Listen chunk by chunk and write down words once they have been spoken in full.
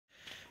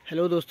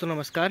Hello दोस्तों,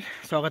 नमस्कार।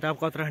 स्वागत है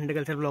आपका उत्तराखंड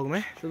कल्चर ब्लॉग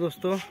में। तो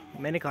दोस्तों,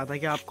 मैंने कहा था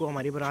कि आपको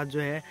हमारी बारात जो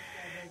है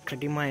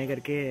खटीमा है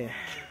करके।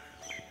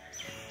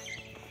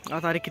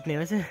 तारीख कितनी है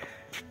वैसे?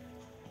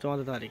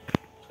 14 तारीख।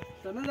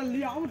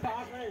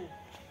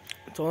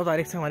 14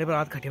 तारीख से हमारी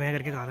बारात खटीमा है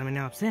करके कहा था मैंने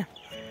आपसे।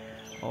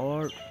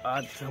 और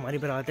आज हमारी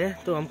बारात है,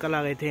 तो हम कल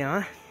आ गए थे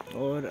यहाँ।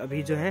 और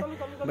अभी जो है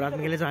बारात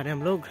में के लिए जा रहे हैं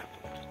हम लोग।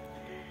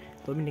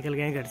 तो अभी निकल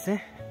गए हैं घर से,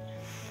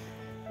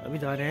 अभी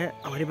जा रहे हैं।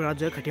 हमारी बारात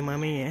जो है खटीमा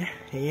में ही है,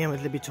 यही है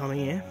मतलब बिचुवा में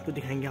ही है। तो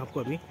दिखाएंगे आपको।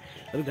 अभी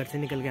घर से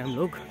निकल गए हम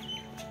लोग।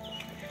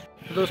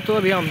 तो दोस्तों,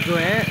 अभी हम जो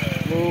है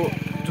वो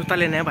जूता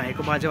लेने हैं भाई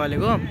को, बाजे वाले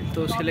को।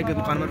 तो उसके लिए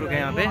दुकान में रुके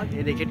हैं यहाँ पे।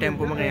 ये देखिए,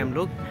 टेम्पो में गए हम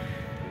लोग।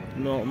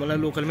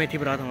 मतलब लोकल में थी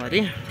बारात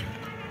हमारी।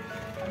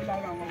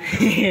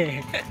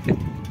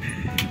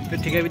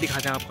 तो ठीक है, अभी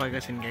दिखाते हैं आपको आगे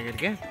सीन क्या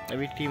करके।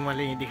 अभी टीम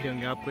वाले यही दिख रहे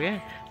होंगे आपको। ये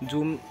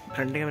जूम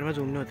फ्रंट कैमरे में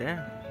जूम नहीं होते हैं,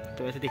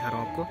 तो वैसे दिखा रहा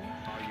हूँ आपको।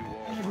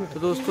 तो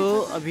दोस्तों,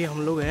 अभी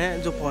हम लोग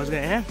हैं जो पहुंच गए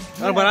हैं।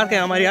 और बारात क्या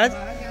है हमारी आज?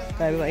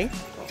 भाई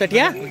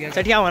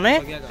चटिया आना है।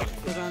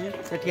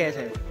 चटिया है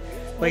शायद,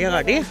 बगिया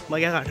घाटी,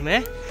 बगिया घाट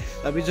में।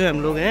 अभी जो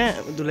हम लोग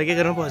हैं दूल्हे के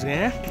घर में पहुंच गए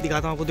हैं।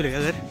 दिखाता हूँ आपको दूल्हे का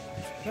घर।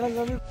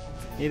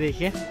 ये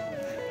देखिए,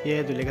 ये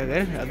है दूल्हे का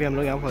घर। अभी हम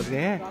लोग यहाँ पहुँच गए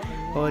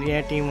हैं। और ये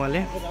है टीम वाले,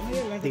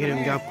 दिख रहे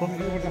होंगे आपको।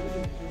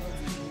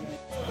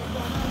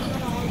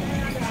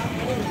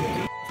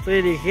 तो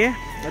ये देखिए,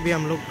 अभी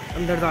हम लोग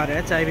अंदर जा रहे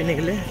हैं चाय पीने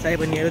के लिए। चाय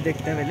बनी है तो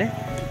देखते हैं पहले।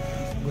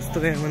 घुस तो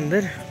गए हम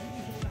अंदर।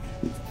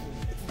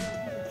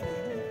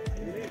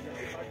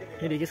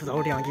 ये देखिए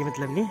सजावट यहाँ की,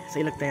 मतलब नहीं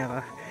सही लगता है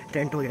यहाँ का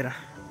टेंट वगैरह।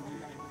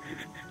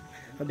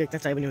 अब देखते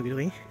हैं चाय बनी होगी तो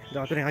भाई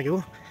जहाँ तो यहाँ की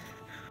वो।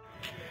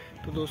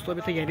 तो दोस्तों,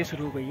 अभी तैयारी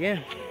शुरू हो गई है।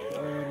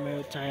 और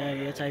मैं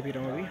चाय पी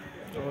रहा हूँ अभी।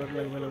 और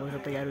लगभग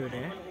सब तैयार हो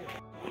रहे हैं।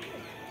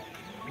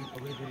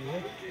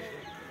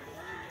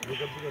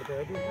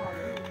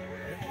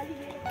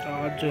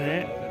 आज जो है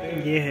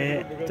ये है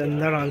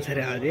चंदा डांसर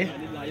है आज ये।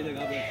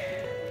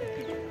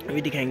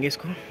 अभी दिखाएंगे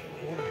इसको।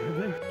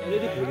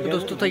 तो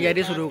दोस्तों,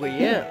 तैयारी शुरू हो गई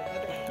है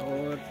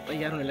और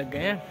तैयार होने लग गए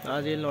हैं।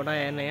 आज ये लौटा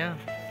है नया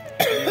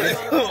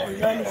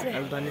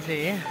हल्द्वानी से।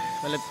 ये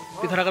मतलब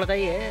पिथौरागढ़ का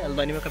ही है,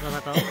 हल्द्वानी में करता था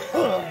काम।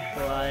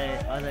 तो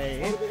आ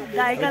जाए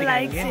गाय का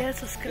लाइक शेयर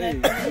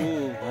सब्सक्राइब।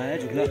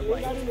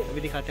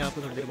 अभी दिखाते हैं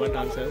आपको थोड़ी देर बाद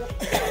डांसर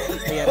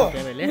तैयार होते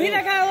हैं पहले।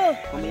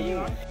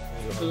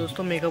 तो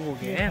दोस्तों, मेकअप हो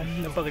गया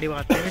है, पगड़ी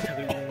बांधते हैं,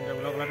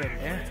 झगड़ा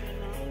रहते हैं।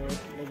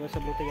 और सब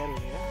लोग तैयार हो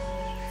गए हैं।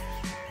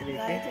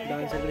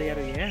 डांसर भी तैयार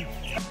हुई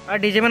है।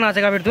 डीजे में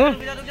नाचेगा फिर तू।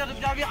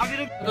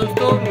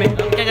 दोस्तों,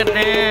 क्या करते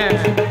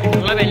हैं,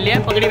 झोला पहन लिया,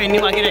 पगड़ी पहननी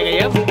बाकी रह गई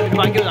है। अब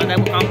बाकी हो जाता है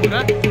वो काम पूरा।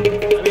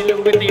 अभी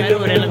लोग भी तैयार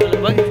हो रहे हैं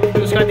लगभग। तो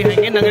उसका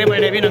दिखाएंगे। नंगरे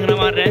बड़े भी नंगरा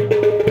मार रहे हैं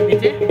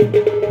नीचे।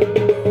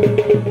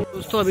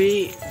 दोस्तों, अभी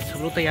सब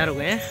लोग तैयार हो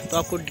गए हैं। तो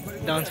आपको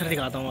डांसर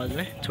दिखाता हूँ आज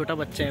मैं। छोटा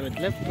बच्चा है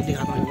मतलब, तो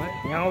दिखाता हूँ मैं।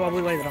 यहाँ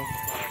बाबू भाई इधर आओ।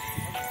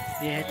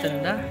 ये है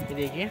चंदा, ये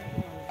देखिए,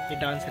 ये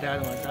डांसर है आज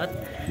हमारे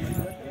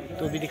साथ।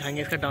 तो अभी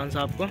दिखाएंगे इसका डांस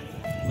आपको।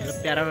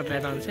 मतलब प्यारा रहता है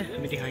डांस है,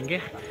 अभी दिखाएंगे।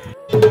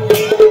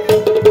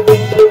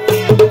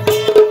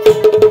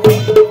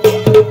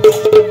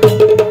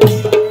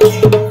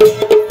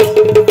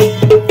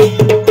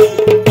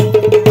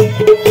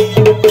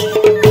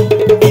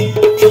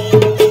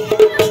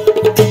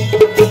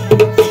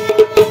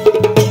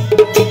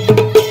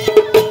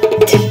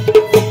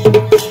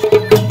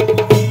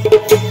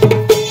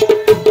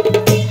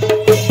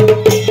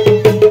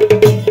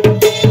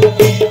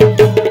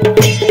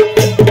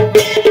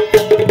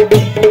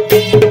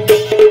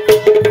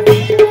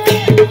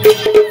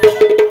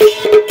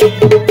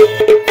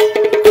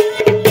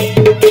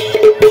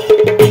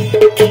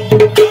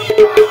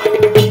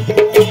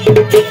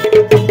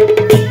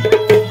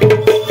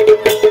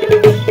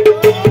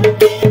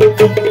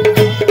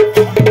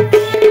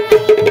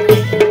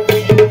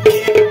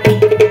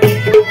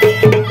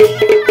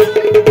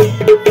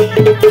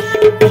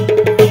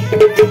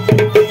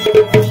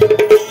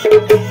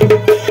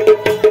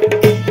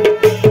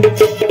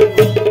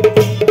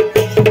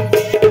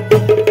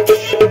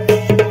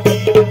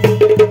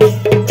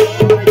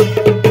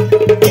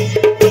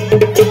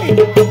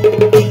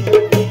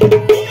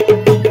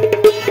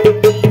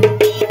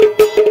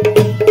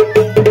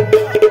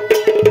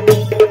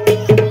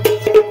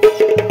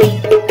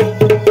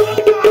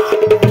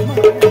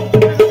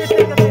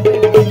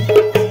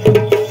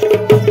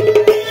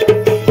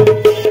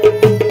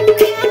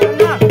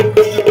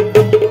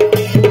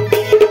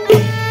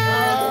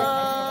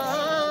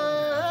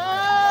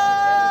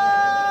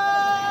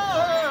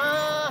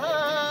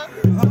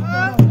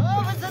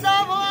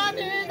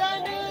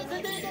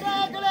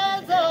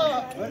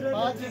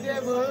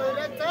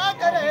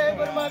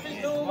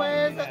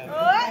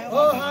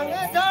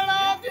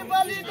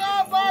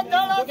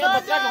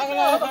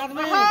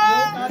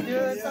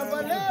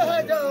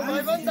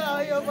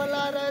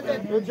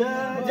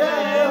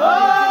 जय हो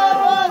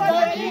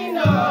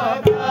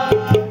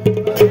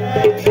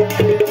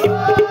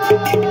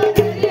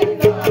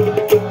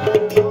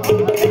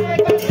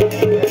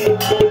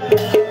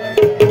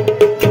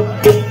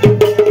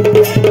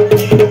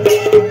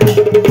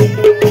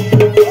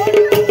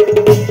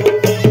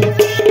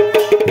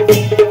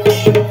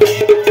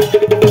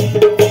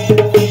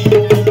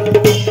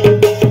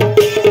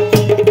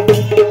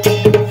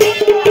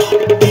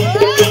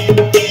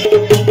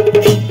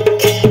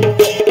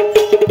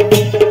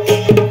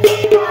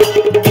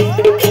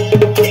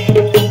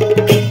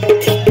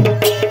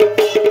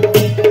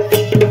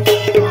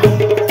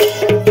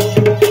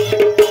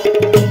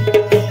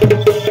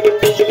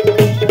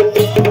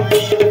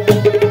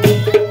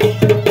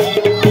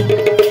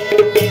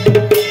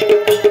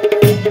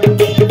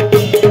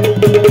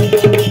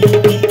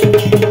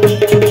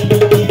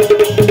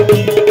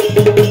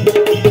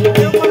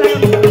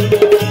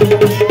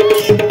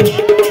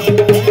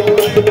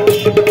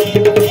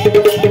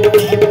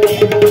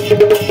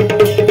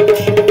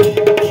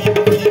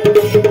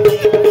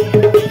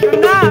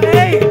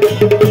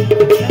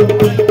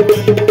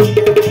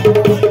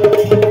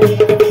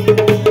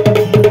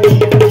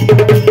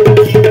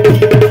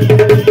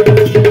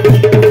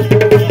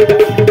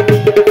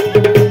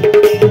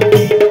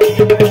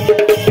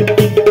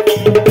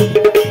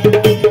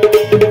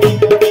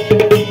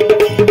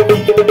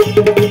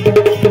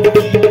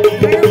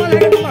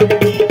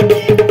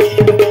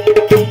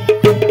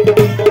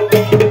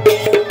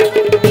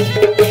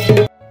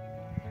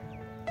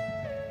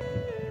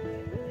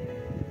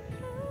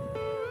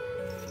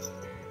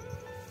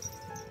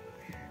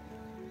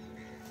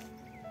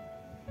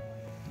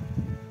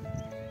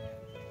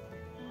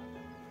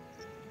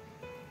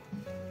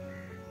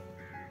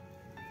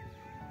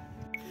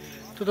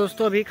तो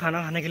दोस्तों अभी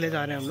खाना खाने के लिए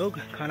जा रहे हैं हम लोग,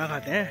 खाना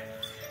खाते हैं,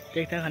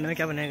 देखते हैं खाने में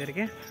क्या बनाया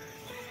करके।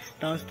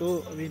 डांस तो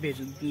अभी भेज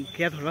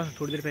किया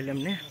थोड़ी देर पहले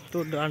हमने,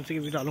 तो डांस की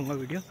भी डालूंगा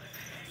वीडियो।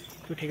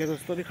 तो ठीक है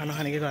दोस्तों, अभी खाना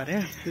खाने के जा रहे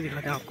हैं, तो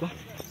दिखाते हैं आपको।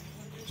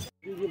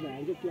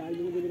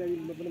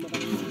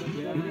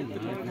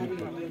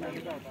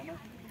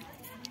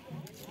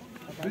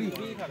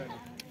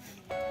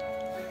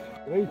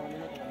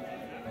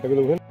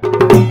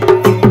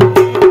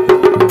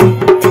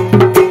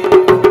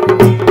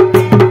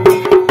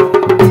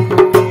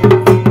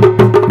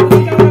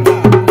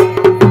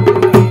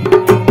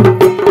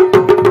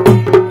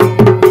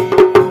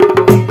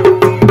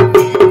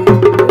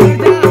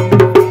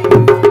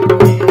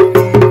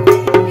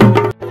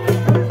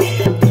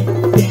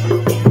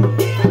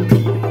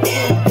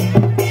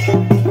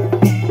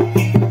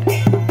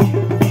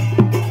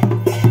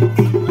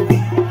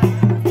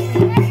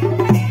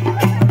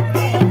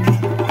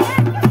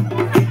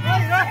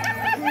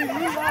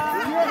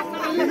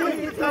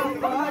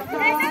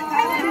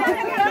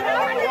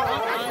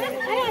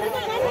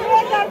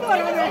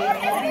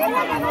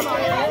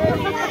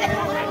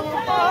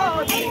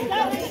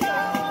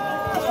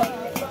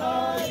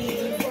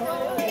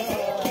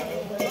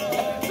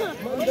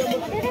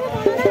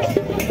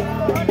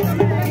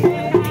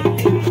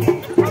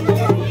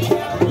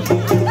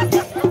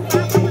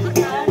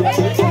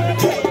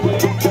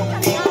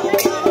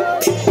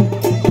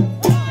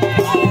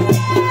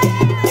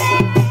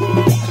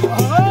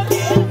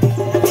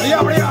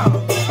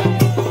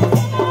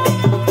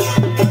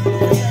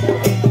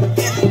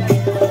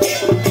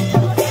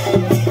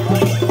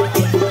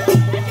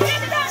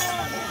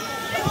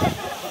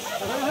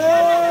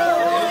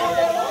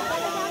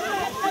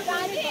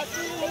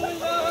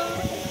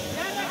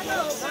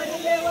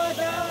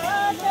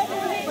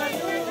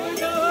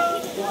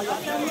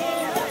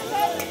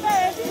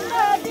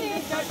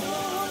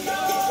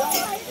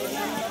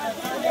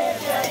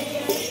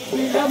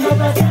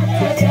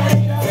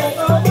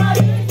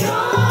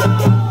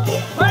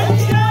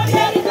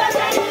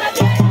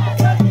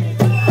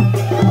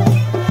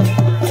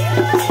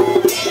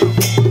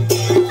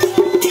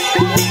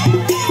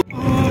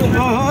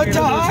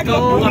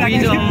 अभी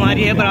जो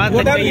हमारी है बारात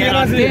लग गई है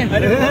रास्ते,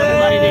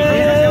 हमारी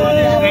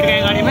बैठ गए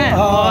गाड़ी में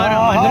और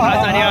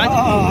बारात जा रही है। आज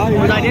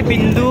वो जा रही है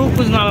बिंदु,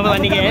 कुछ नाम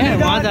बताने के है,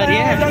 वहाँ जा रही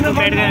है, तो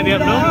बैठ गए अभी हम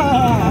लोग।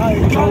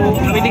 तो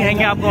अभी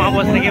दिखाएंगे आपको वहाँ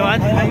पहुँचने के बाद,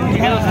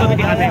 ठीक है दोस्तों, अभी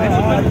दिखाते हैं।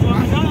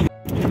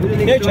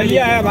 ये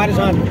चलिया है हमारे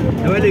साथ,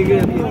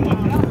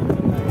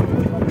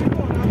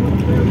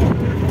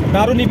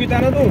 दारू नहीं पीता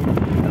ना तू?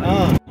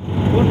 हाँ,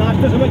 वो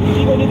नाचते समय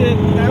किसी को नहीं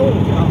देखता है, वो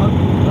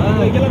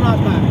अकेला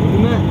नाचता है।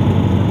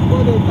 वो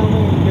देखता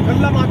हूँ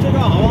निकलना नाचेगा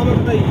हवा में,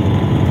 बताइए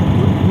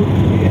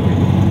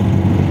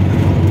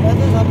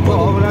सबको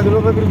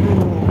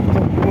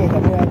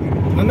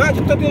मंगा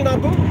जितना तेल ना,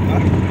 तो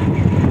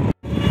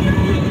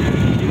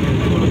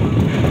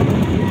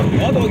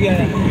बहुत हो गया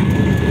है।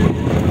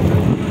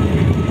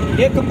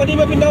 एक कंपनी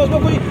में मिलना,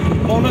 उसमें कोई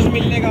बोनस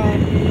मिलने का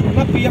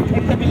ना, पीएफ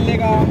फंड मिलने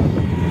का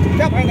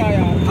क्या फायदा है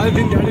यार। हर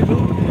दिन दिहाड़ी तो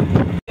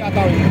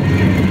आता हूँ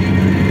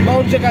मैं,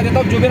 उनसे कह देता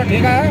हूँ जो मेरा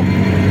ठेका है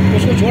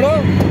उसको छोड़ो,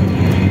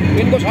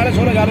 इनको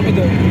 16,500 रुपये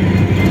दो,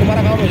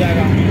 तुम्हारा काम हो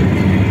जाएगा।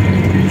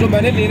 जो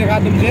मैंने ले रखा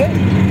तुमसे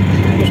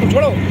उसको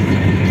छोड़ो,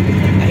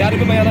 1000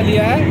 रुपये मैं ज़्यादा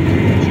लिया है,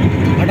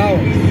 हटाओ,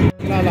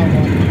 चला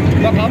लाऊंगा,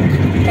 मैं काम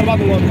करवा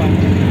दूंगा उनका।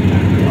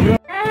 हम लोग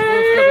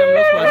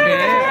पहुँच गए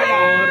हैं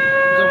और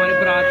जो हमारी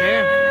बारात है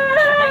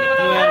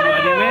वो है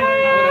गाड़ी में,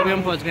 और अभी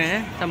हम पहुँच गए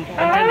हैं। सब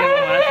पंचायत घर में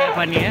हमारा चाय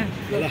पानी है,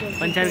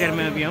 पंचायत घर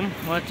में अभी हम,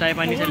 और चाय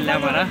पानी चल रहा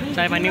है हमारा,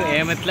 चाय पानी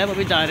है मतलब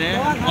अभी जा रहे हैं,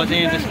 पहुँचे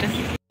हैं जस्ट।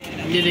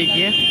 ये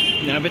देखिए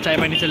यहाँ पे चाय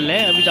पानी चल रहा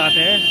है, अभी जाते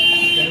हैं,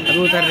 अभी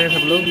उतर रहे हैं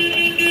सब लोग।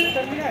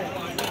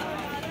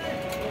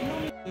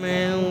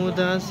 मैं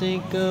उदासी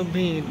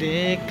कभी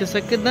देख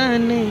सकता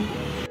नहीं।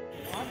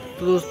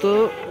 तो दोस्तों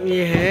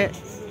ये है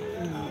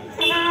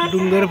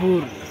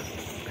डूंगरपुर,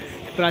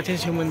 प्राचीन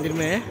शिव मंदिर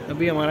में है।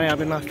 अभी हमारा यहाँ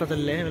पे नाश्ता चल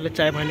रहा है, मतलब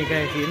चाय पानी का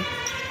है सीन,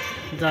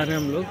 जा रहे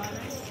हैं हम लोग।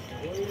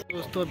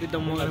 दोस्तों अभी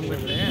दम गरम कर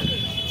रहे हैं।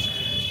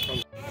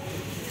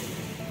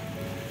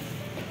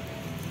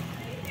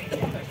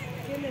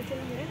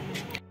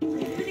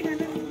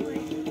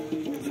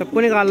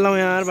 सबको निकाल रहा हूँ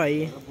यार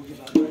भाई।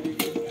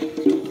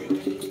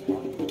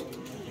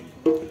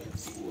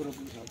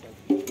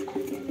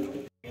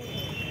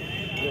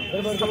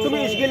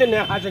 तुम्हें इसके लिए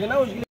नया खा सके ना,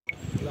 उसके लिए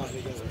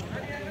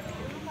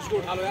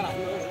उठा लो यार,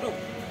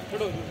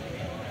 छोड़ो।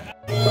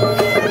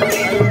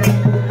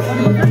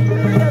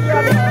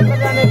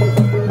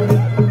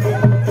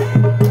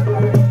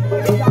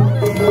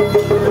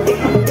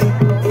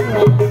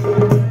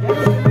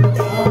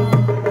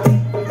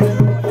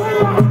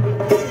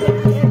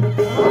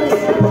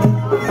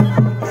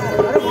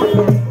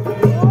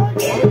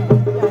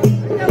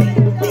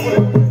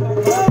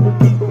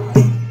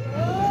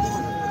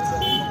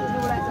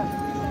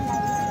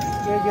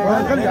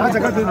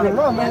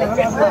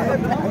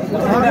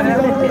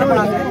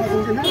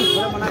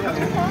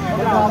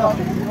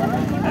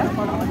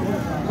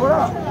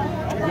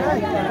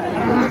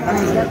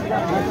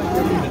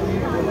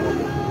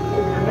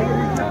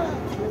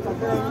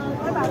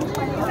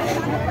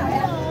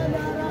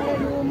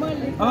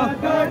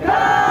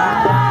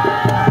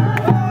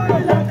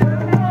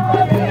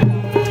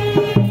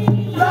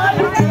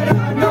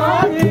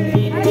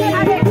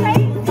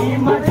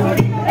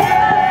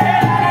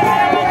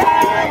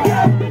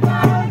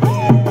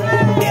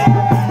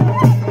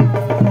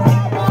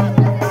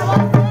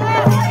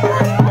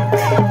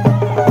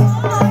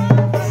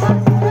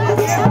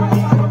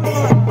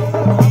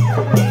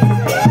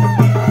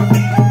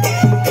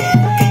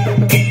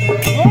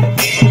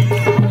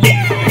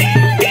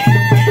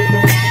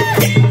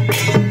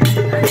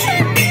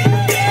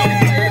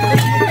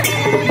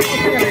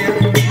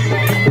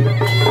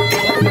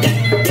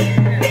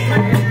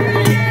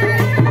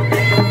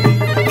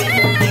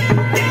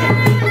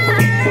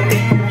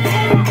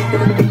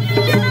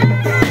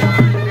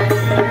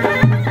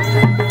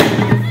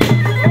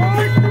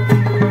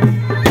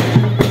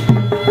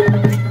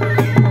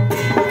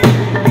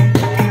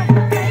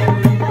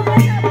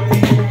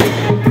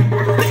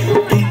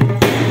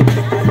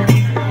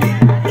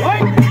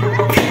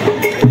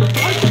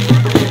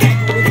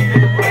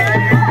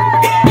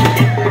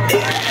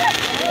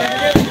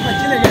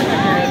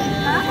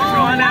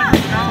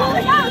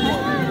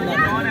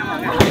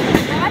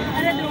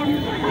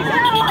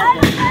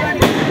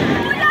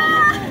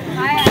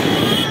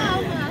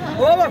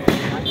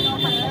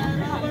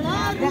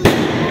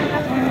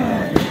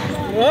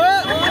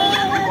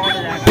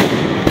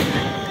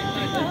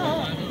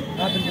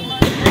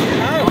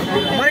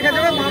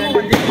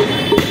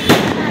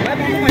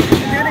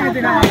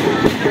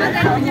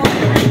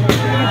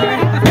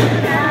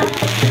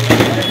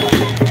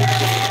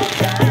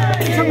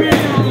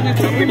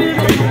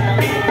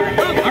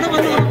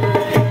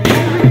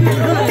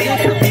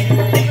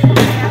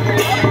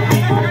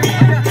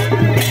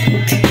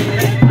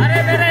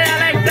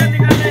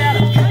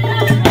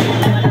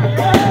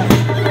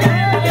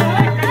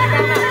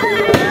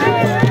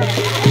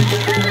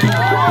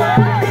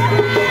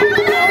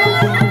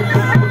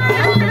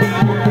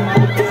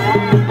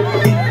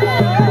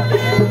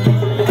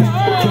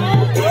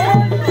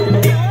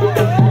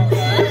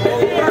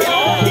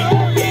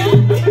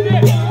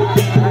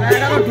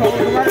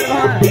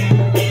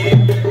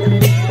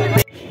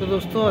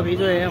 दोस्तों अभी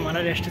जो है हमारा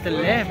रेस्ट चल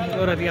रहा है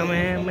और अभी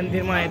हमें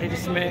मंदिर में आए थे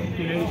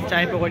जिसमें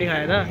चाय पकौड़ी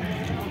खाया था,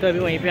 तो अभी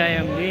वहीं पे आए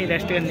हम भी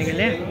रेस्ट करने के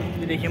लिए।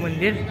 ये देखिए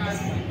मंदिर,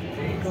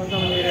 कौन सा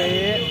मंदिर है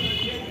ये?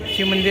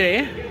 शिव मंदिर है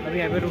ये। अभी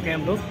यहाँ पे रुके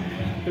हम लोग,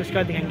 फिर उसके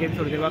बाद दिखाएंगे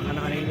थोड़ी देर बाद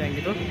खाना खाने के लिए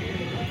जाएंगे। तो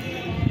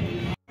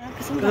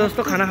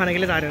दोस्तों खाना खाने के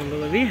लिए जा रहे हैं हम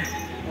लोग अभी,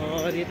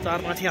 और ये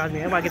 4-5 ही आदमी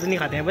हैं, बाकी तो नहीं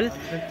खाते हैं बल,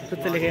 तो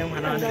चले गए हम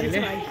खाना खाने के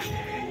लिए।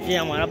 ये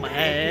हमारा भाई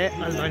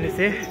है अलदानी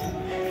से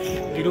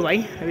जीरू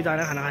भाई, अभी जा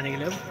रहे हैं खाना खाने के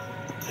लिए अब,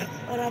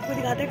 और आपको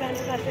दिखाते हैं खाना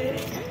खाते हैं।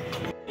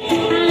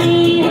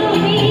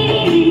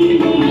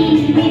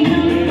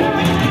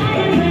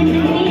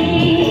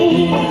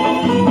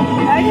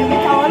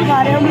 चावल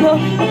खा रहे हैं हम लोग,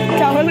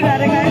 चावल खा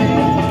रहे हैं।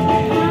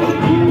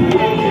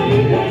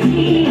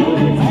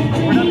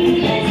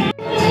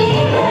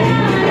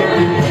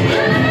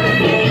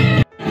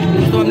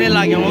 दोस्तों हमने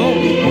ला गया हूँ,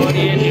 और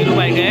ये नीरू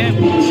भाई गए,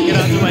 ये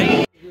राजू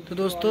भाई। तो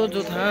दोस्तों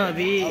जो था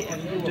अभी,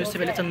 जो इससे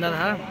पहले चंदा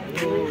था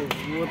तो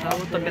वो था,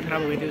 वो तबीयत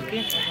खराब हो गई थी उसकी,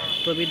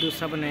 तो अभी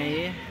दूसरा बनाया।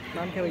 ये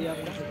नाम क्या भैया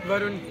आपका?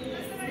 वरुण।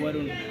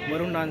 वरुण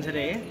वरुण डांसर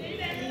है ये,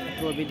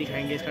 तो अभी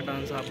दिखाएंगे इसका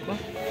डांस आपको।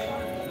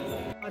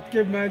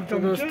 तो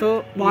दोस्तों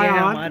ये है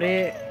हमारे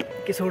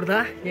किशोर दा,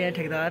 ये है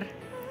ठेकेदार,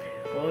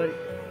 और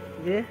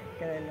ये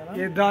क्या है,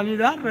 ये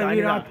दानीदार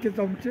रवि रात के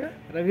चमचे,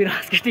 रवि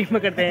रात की टीम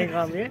में करते हैं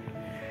काम ये।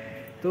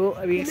 तो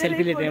अभी एक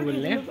सेल्फी लेते हैं, बोल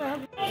रहे हैं।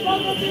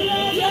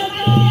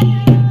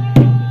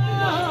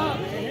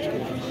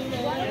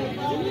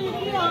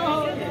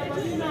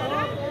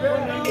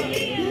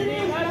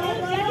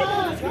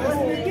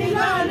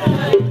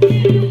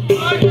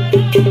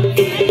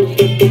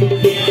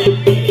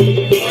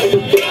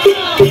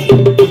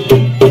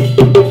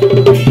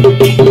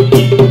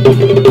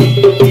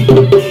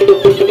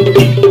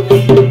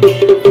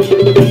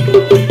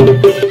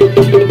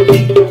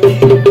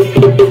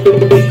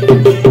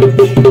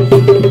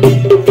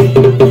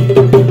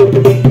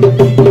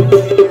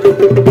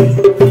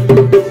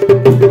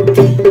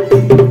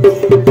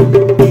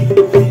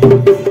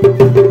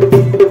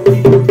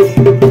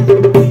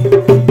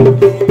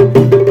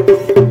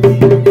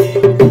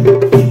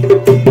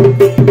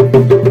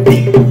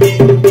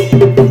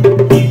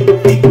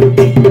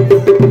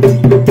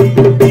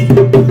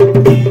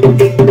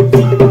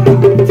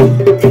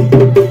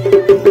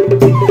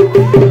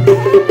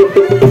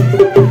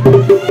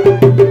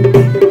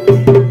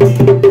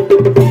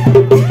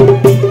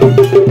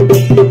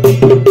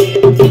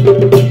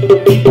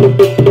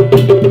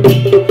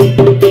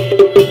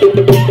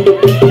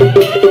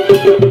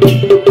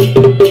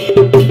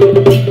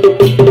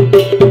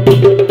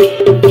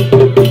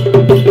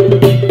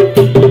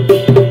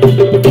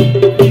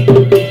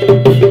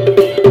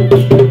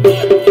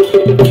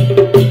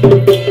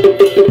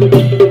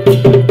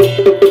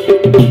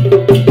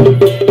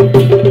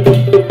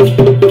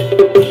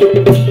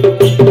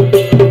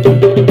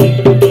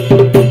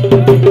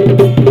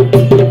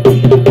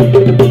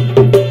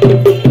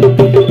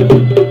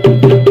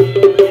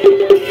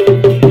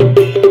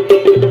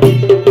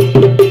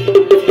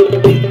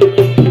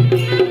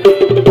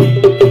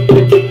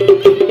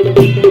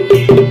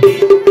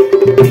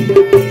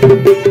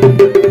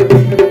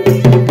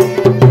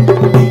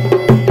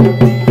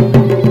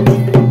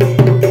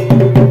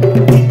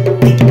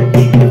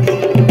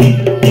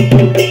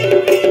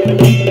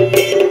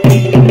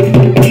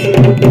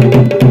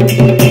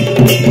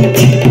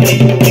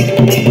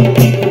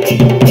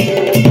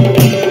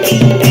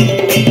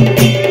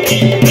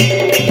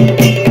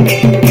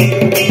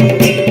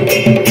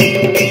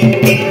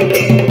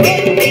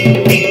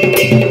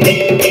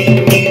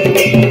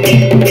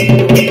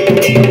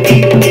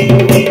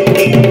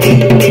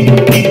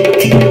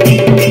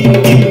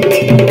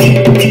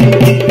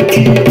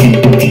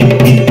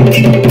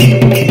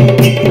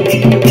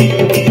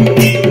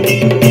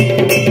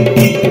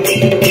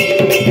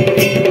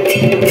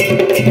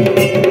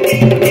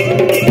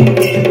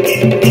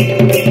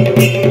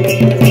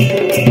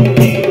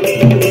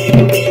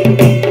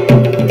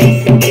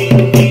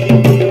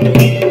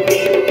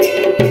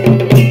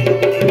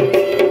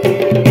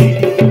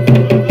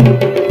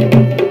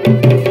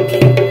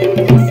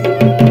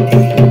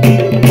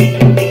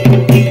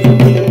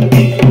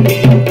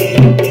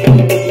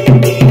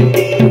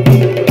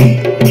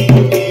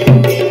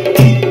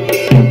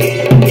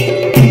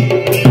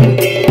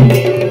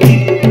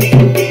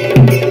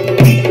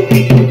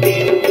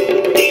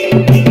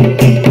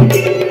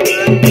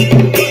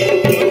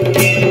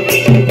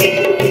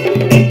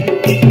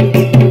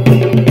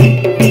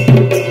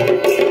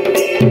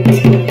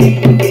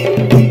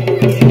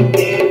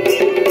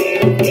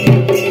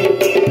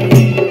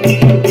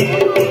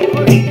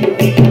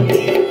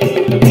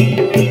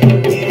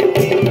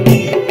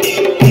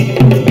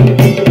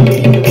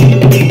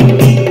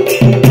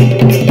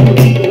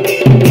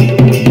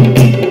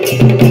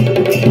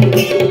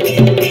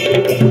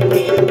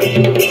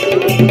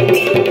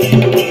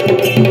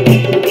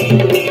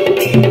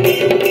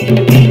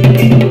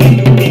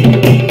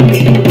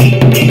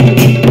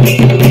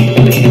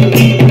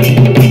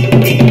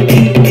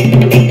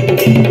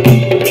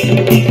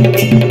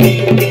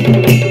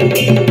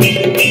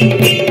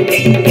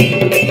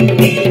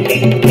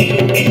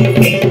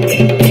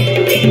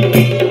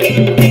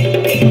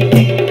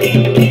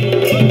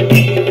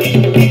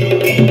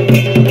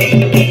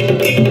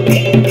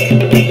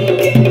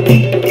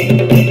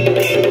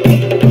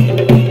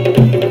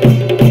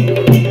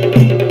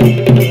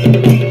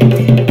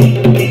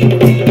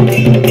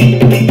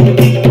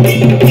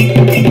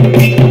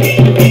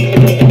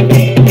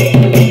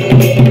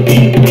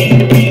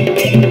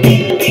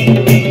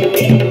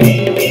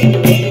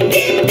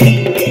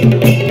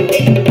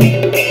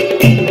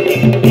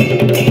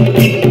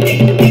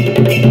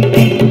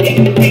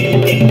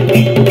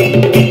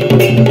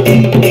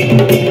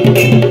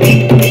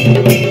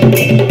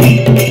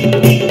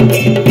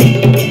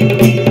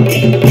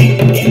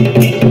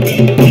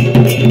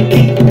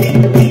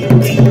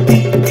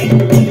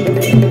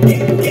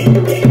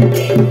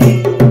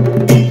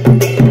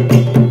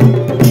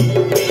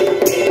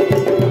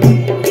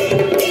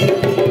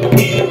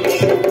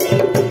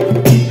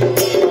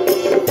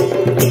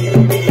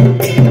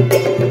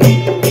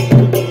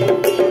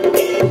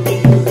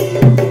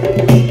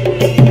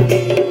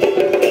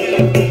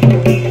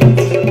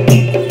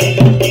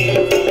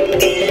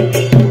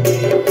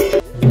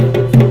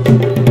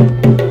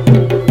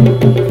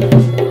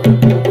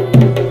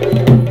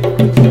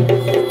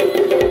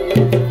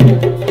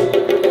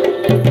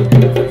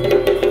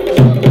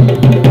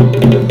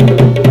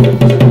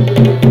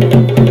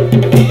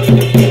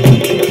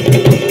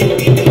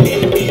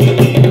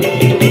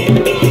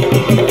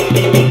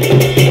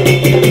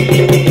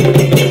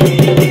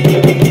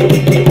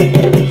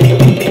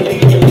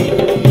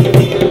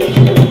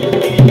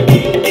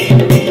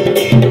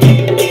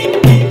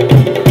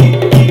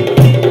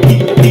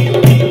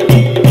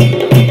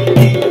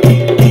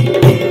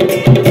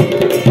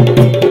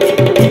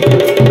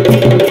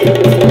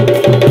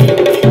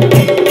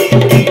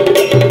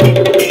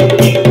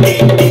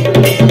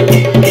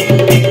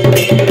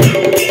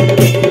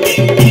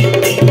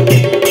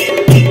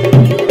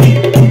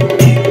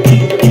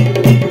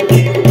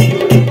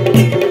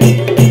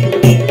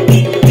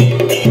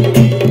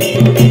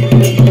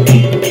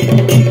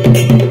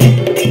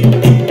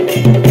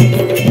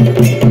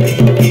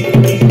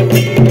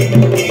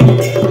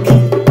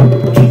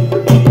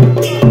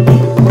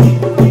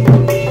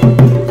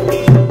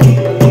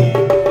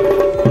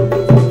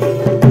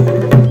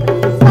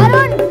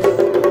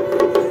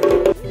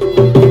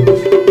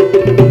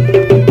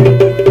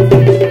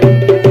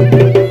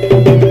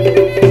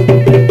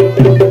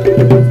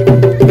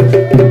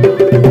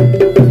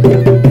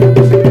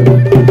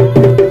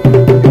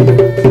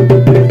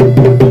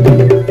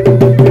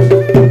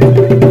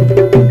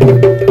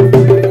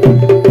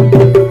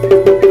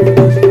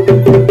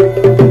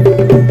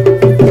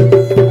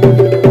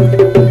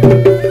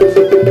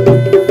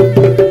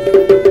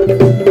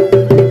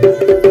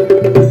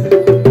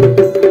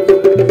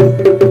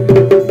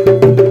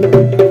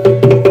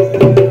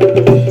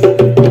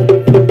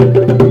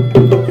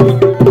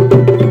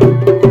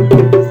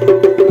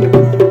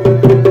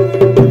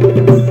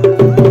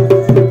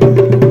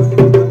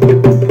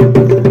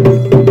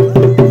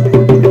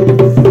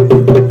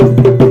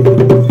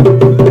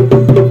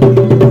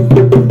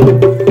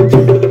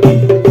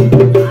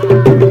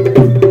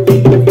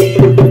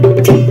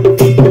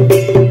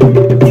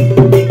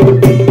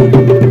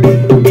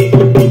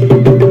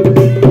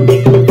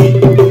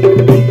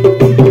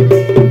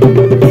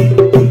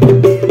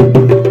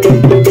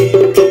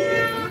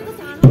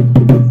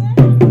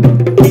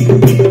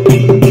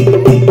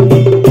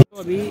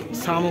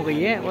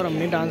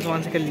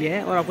 सामान से कर लिया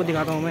है और आपको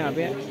दिखाता हूँ मैं यहाँ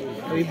पे।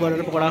 अभी बड़ा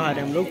पकौड़ा खा रहे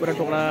हैं हम लोग। बड़ा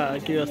पकौड़ा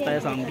की व्यवस्था है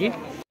शाम की।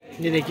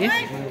 ये देखिए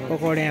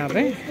पकौड़े यहाँ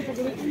पे।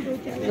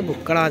 तो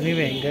भुक्कड़ आदमी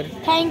भयंकर।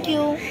 Thank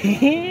you.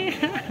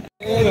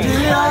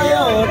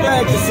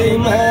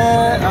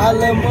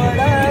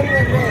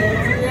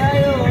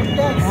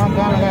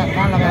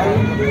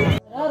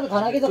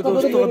 तो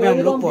दोस्तों अभी हम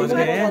लोग पहुँच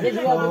गए हैं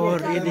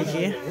और ये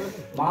देखिए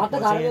बारात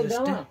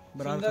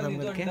खत्म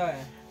करके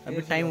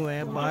अभी टाइम हुआ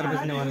है 12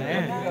 बजने वाला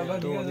है।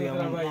 तो अभी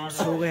हम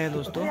सो गए हैं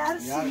दोस्तों। ये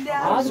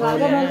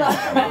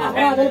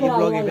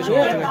ब्लॉग यहीं पे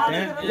समाप्त करते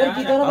हैं।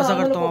 आशा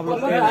करता हूँ आप लोग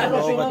को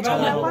ब्लॉग अच्छा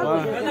लगा होगा।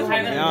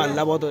 यहाँ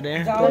अल्लाह बहुत हो रहे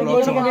हैं तो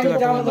ब्लॉग समाप्त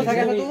करता हूँ।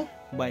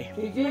 बाय,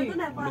 मिलते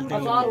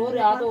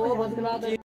हैं।